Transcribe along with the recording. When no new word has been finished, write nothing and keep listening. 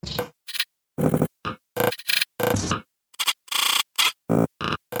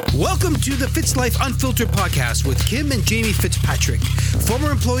Welcome to the Fitz Life Unfiltered podcast with Kim and Jamie Fitzpatrick, former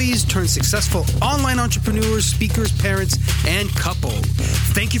employees turned successful online entrepreneurs, speakers, parents, and couple.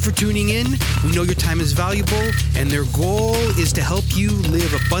 Thank you for tuning in. We know your time is valuable, and their goal is to help you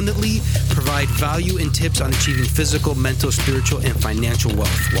live abundantly, provide value and tips on achieving physical, mental, spiritual, and financial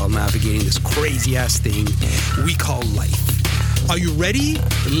wealth while navigating this crazy-ass thing we call life. Are you ready?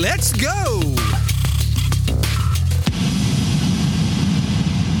 Let's go!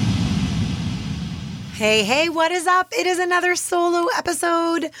 Hey, what is up? It is another solo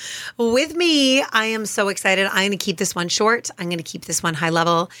episode with me. I am so excited. I'm going to keep this one short. I'm going to keep this one high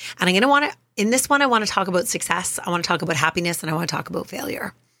level. And I'm going to in this one, I want to talk about success. I want to talk about happiness, and I want to talk about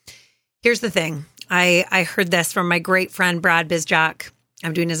failure. Here's the thing. I heard this from my great friend, Brad Bizjack.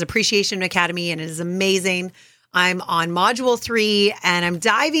 I'm doing his Appreciation Academy, and it is amazing. I'm on module 3, and I'm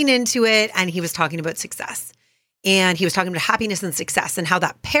diving into it. And he was talking about success. And he was talking about happiness and success and how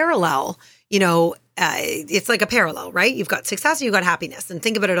that parallel, it's like a parallel, right? You've got success and you've got happiness, and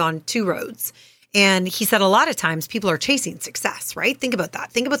think about it on two roads. And he said a lot of times people are chasing success, right? Think about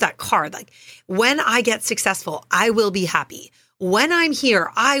that. Think about that card. Like, when I get successful, I will be happy. When I'm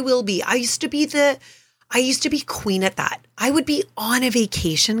here, I will be. I used to be queen at that. I would be on a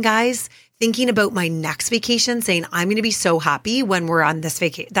vacation, guys, thinking about my next vacation, saying, I'm going to be so happy when we're on this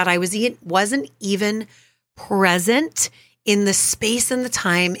vacation, that I wasn't even present in the space and the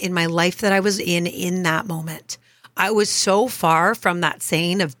time in my life that I was in that moment. I was so far from that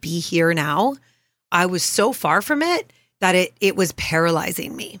saying of be here now. I was so far from it that it was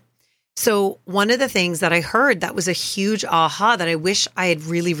paralyzing me. So one of the things that I heard that was a huge aha that I wish I had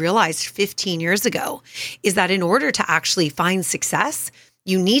really realized 15 years ago is that in order to actually find success,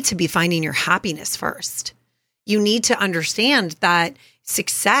 you need to be finding your happiness first. You need to understand that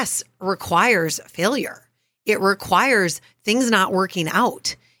success requires failure. It requires things not working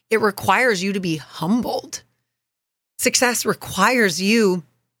out. It requires you to be humbled. Success requires you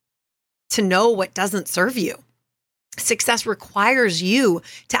to know what doesn't serve you. Success requires you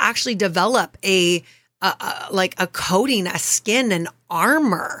to actually develop a coating, a skin, an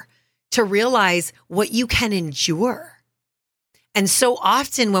armor to realize what you can endure. And so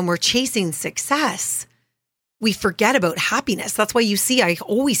often when we're chasing success, we forget about happiness. That's why you see, I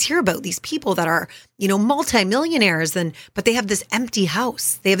always hear about these people that are, multimillionaires, but they have this empty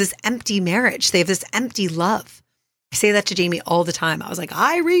house. They have this empty marriage. They have this empty love. I say that to Jamie all the time. I was like,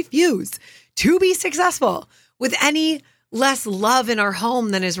 I refuse to be successful with any less love in our home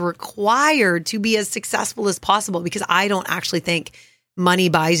than is required to be as successful as possible, because I don't actually think money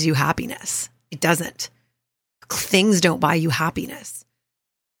buys you happiness. It doesn't. Things don't buy you happiness.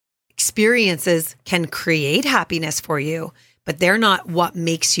 Experiences can create happiness for you, but they're not what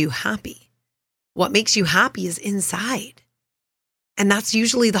makes you happy. What makes you happy is inside. And that's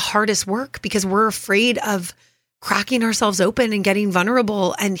usually the hardest work, because we're afraid of cracking ourselves open and getting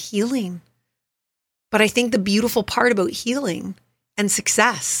vulnerable and healing. But I think the beautiful part about healing and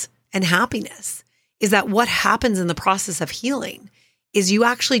success and happiness is that what happens in the process of healing is you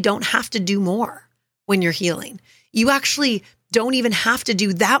actually don't have to do more when you're healing. You actually don't even have to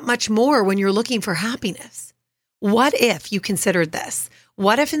do that much more when you're looking for happiness. What if you considered this?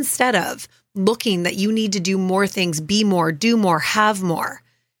 What if instead of looking that you need to do more things, be more, do more, have more,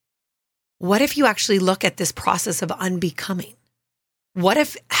 what if you actually look at this process of unbecoming? What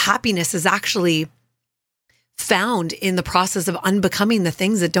if happiness is actually found in the process of unbecoming the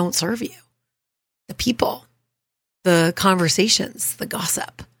things that don't serve you? The people, the conversations, the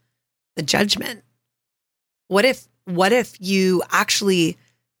gossip, the judgment. What if you actually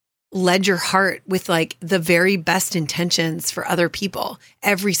led your heart with like the very best intentions for other people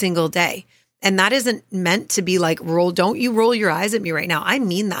every single day? And that isn't meant to be like, don't you roll your eyes at me right now. I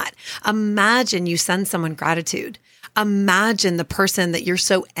mean that. Imagine you send someone gratitude. Imagine the person that you're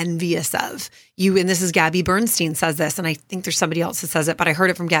so envious of. And this is Gabby Bernstein says this, and I think there's somebody else that says it, but I heard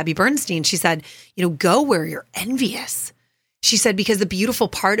it from Gabby Bernstein. She said, go where you're envious. She said, because the beautiful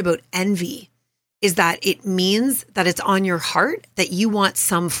part about envy is that it means that it's on your heart that you want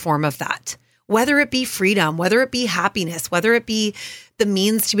some form of that, whether it be freedom, whether it be happiness, whether it be the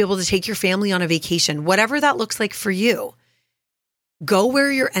means to be able to take your family on a vacation, whatever that looks like for you. Go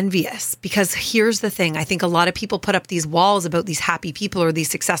where you're envious, because here's the thing. I think a lot of people put up these walls about these happy people or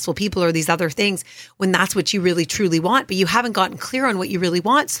these successful people or these other things when that's what you really truly want, but you haven't gotten clear on what you really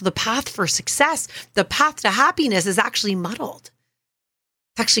want. So the path for success, the path to happiness is actually muddled.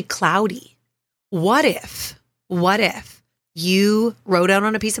 It's actually cloudy. What if you wrote out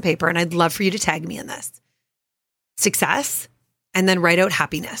on a piece of paper, and I'd love for you to tag me in this, success, and then write out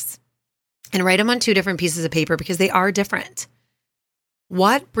happiness, and write them on 2 different pieces of paper because they are different.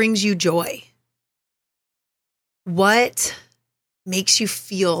 What brings you joy? What makes you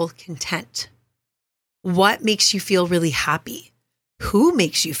feel content? What makes you feel really happy? Who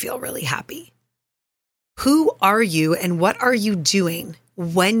makes you feel really happy? Who are you and what are you doing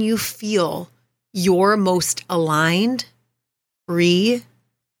when you feel you're most aligned, free,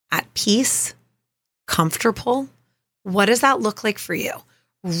 at peace, comfortable? What does that look like for you?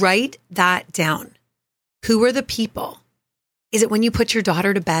 Write that down. Who are the people? Is it when you put your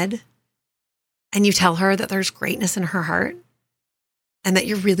daughter to bed and you tell her that there's greatness in her heart and that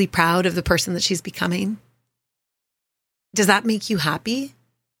you're really proud of the person that she's becoming? Does that make you happy?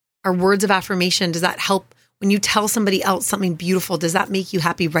 Are words of affirmation, does that help when you tell somebody else something beautiful? Does that make you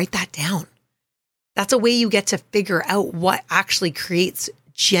happy? Write that down. That's a way you get to figure out what actually creates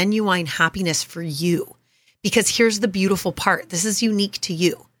genuine happiness for you. Because here's the beautiful part. This is unique to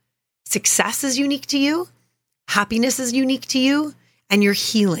you. Success is unique to you. Happiness is unique to you. And your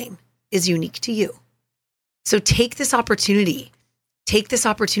healing is unique to you. So take this opportunity. Take this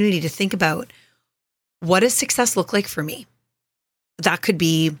opportunity to think about, what does success look like for me? That could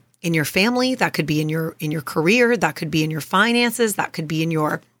be in your family. That could be in your career. That could be in your finances. That could be in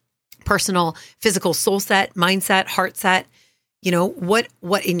your personal, physical soul set, mindset, heart set. You know, what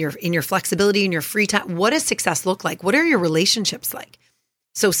in your flexibility, in your free time, what does success look like? What are your relationships like?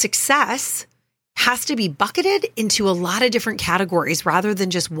 So success has to be bucketed into a lot of different categories rather than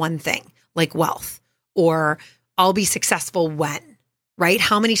just one thing, like wealth or I'll be successful when, right?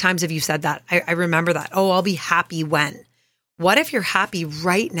 How many times have you said that? I remember that. Oh, I'll be happy when. What if you're happy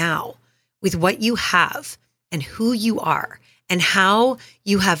right now with what you have and who you are and how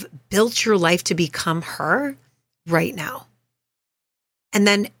you have built your life to become her right now? And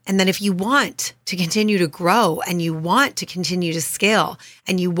then if you want to continue to grow and you want to continue to scale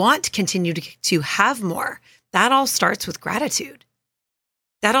and you want to continue to have more, that all starts with gratitude.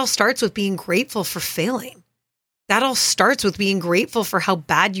 That all starts with being grateful for failing. That all starts with being grateful for how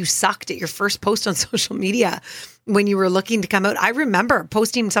bad you sucked at your first post on social media when you were looking to come out. I remember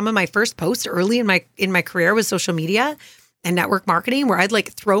posting some of my first posts early in my career with social media and network marketing, where I'd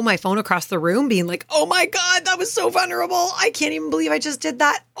like throw my phone across the room being like, oh my God, that was so vulnerable. I can't even believe I just did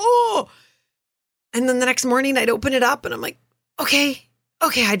that. Oh. And then the next morning I'd open it up and I'm like, okay,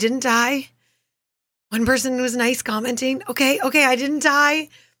 I didn't die. One person was nice commenting. Okay, I didn't die.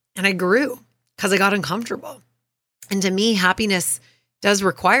 And I grew because I got uncomfortable. And to me, happiness does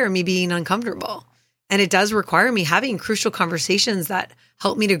require me being uncomfortable. And it does require me having crucial conversations that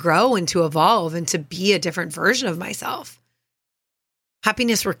help me to grow and to evolve and to be a different version of myself.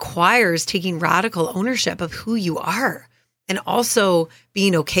 Happiness requires taking radical ownership of who you are and also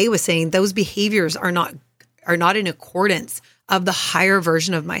being okay with saying those behaviors are not in accordance of the higher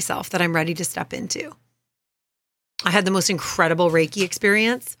version of myself that I'm ready to step into. I had the most incredible Reiki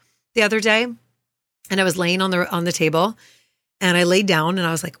experience the other day, and I was laying on the table and I laid down and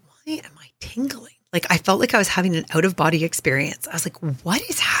I was like, why am I tingling? Like I felt like I was having an out-of-body experience. I was like, what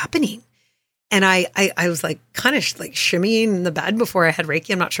is happening? And I was like kind of like shimmying in the bed before I had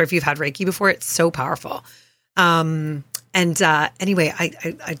Reiki. I'm not sure if you've had Reiki before. It's so powerful. Anyway,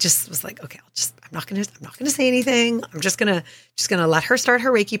 I just was like, okay, I'm not going to say anything. I'm just going to let her start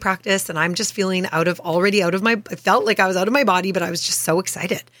her Reiki practice. And I'm just feeling I felt like I was out of my body, but I was just so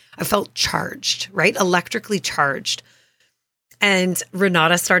excited. I felt charged, right? Electrically charged. And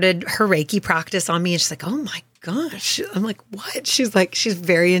Renata started her Reiki practice on me and she's like, oh my gosh. I'm like, what? She's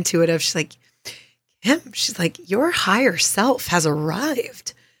very intuitive. She's like, Kim, she's like, your higher self has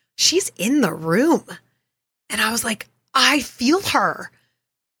arrived. She's in the room. And I was like, I feel her.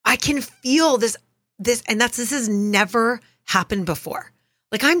 I can feel this, and this has never happened before.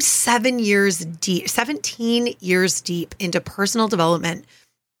 Like I'm 17 years deep into personal development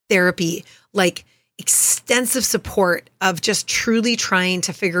therapy, like extensive support of just truly trying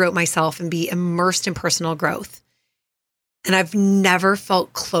to figure out myself and be immersed in personal growth. And I've never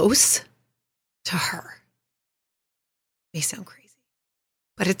felt close to her. May sound crazy,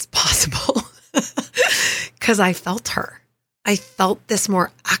 but it's possible because I felt her. I felt this more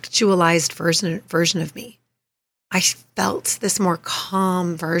actualized version of me. I felt this more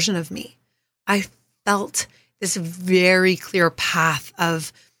calm version of me. I felt this very clear path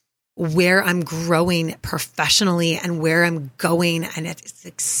of where I'm growing professionally and where I'm going. And it's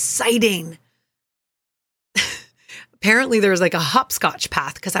exciting. Apparently there was like a hopscotch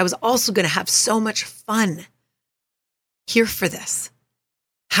path because I was also going to have so much fun here for this.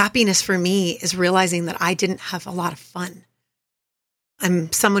 Happiness for me is realizing that I didn't have a lot of fun.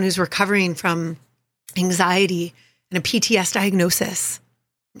 I'm someone who's recovering from anxiety and a PTS diagnosis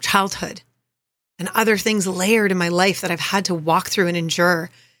from childhood. and other things layered in my life that I've had to walk through and endure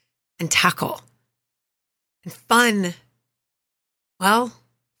and tackle. And fun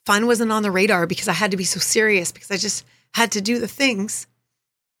wasn't on the radar because I had to be so serious, because I just had to do the things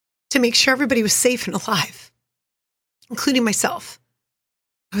to make sure everybody was safe and alive, including myself.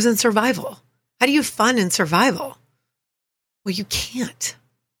 I was in survival. How do you have fun in survival? Well, you can't.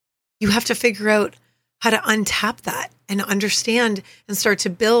 You have to figure out how to untap that and understand and start to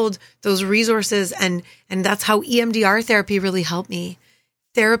build those resources. And that's how EMDR therapy really helped me.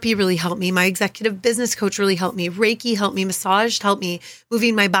 Therapy really helped me. My executive business coach really helped me. Reiki helped me. Massage helped me.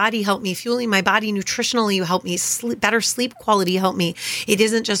 Moving my body helped me. Fueling my body nutritionally helped me. Better sleep quality helped me. It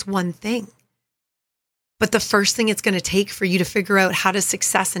isn't just one thing. But the first thing it's going to take for you to figure out how does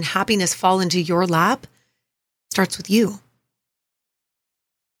success and happiness fall into your lap starts with you.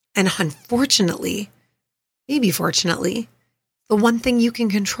 And unfortunately, maybe fortunately, the one thing you can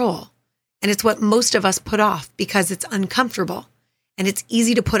control, and it's what most of us put off because it's uncomfortable. And it's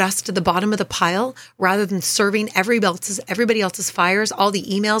easy to put us to the bottom of the pile rather than serving everybody else's fires, all the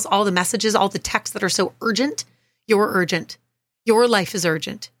emails, all the messages, all the texts that are so urgent. You're urgent. Your life is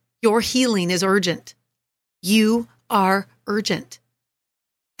urgent. Your healing is urgent. You are urgent.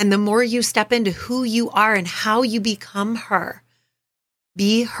 And the more you step into who you are and how you become her,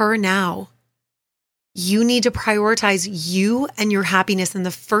 be her now. You need to prioritize you and your happiness. And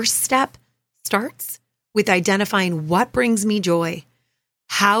the first step starts with identifying what brings me joy.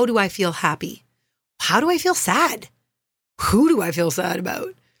 How do I feel happy? How do I feel sad? Who do I feel sad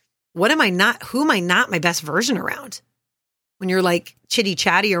about? Who am I not my best version around? When you're like chitty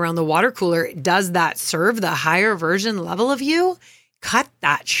chatty around the water cooler, does that serve the higher version level of you? Cut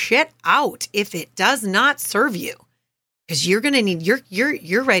that shit out if it does not serve you. Because you're going to need,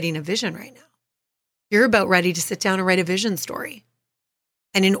 you're writing a vision right now. You're about ready to sit down and write a vision story.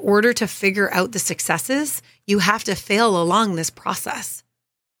 And in order to figure out the successes, you have to fail along this process.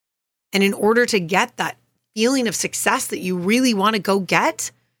 And in order to get that feeling of success that you really want to go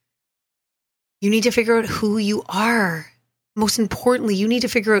get, you need to figure out who you are. Most importantly, you need to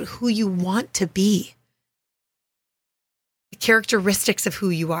figure out who you want to be. The characteristics of who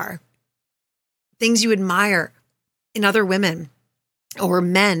you are. Things you admire in other women or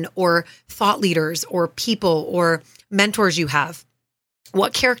men or thought leaders or people or mentors you have.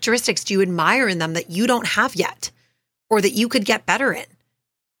 What characteristics do you admire in them that you don't have yet or that you could get better in?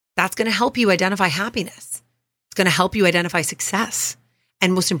 That's going to help you identify happiness. It's going to help you identify success.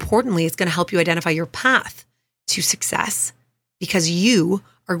 And most importantly, it's going to help you identify your path to success because you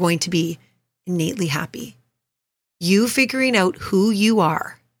are going to be innately happy. You figuring out who you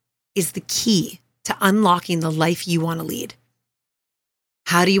are is the key to unlocking the life you want to lead.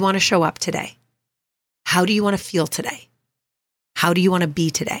 How do you want to show up today? How do you want to feel today? How do you want to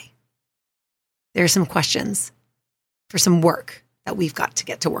be today? There are some questions for some work that we've got to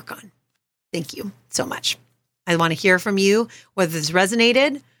get to work on. Thank you so much. I want to hear from you, whether this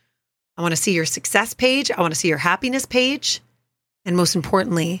resonated. I want to see your success page. I want to see your happiness page. And most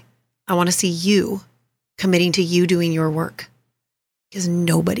importantly, I want to see you committing to you doing your work because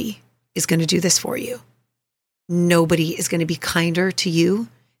nobody is going to do this for you. Nobody is going to be kinder to you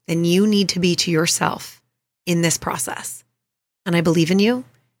than you need to be to yourself in this process. And I believe in you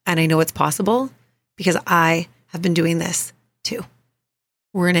and I know it's possible because I have been doing this too.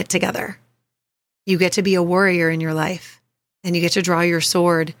 We're in it together. You get to be a warrior in your life and you get to draw your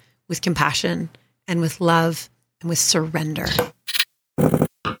sword with compassion and with love and with surrender.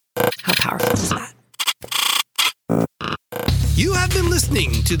 How powerful is that? You have been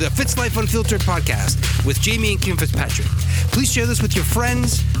listening to the Fitz Life Unfiltered podcast with Jamie and Kim Fitzpatrick. Please share this with your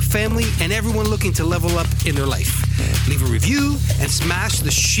friends, family, and everyone looking to level up in their life. Leave a review and smash the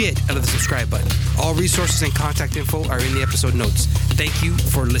shit out of the subscribe button. All resources and contact info are in the episode notes. Thank you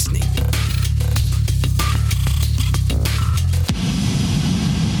for listening.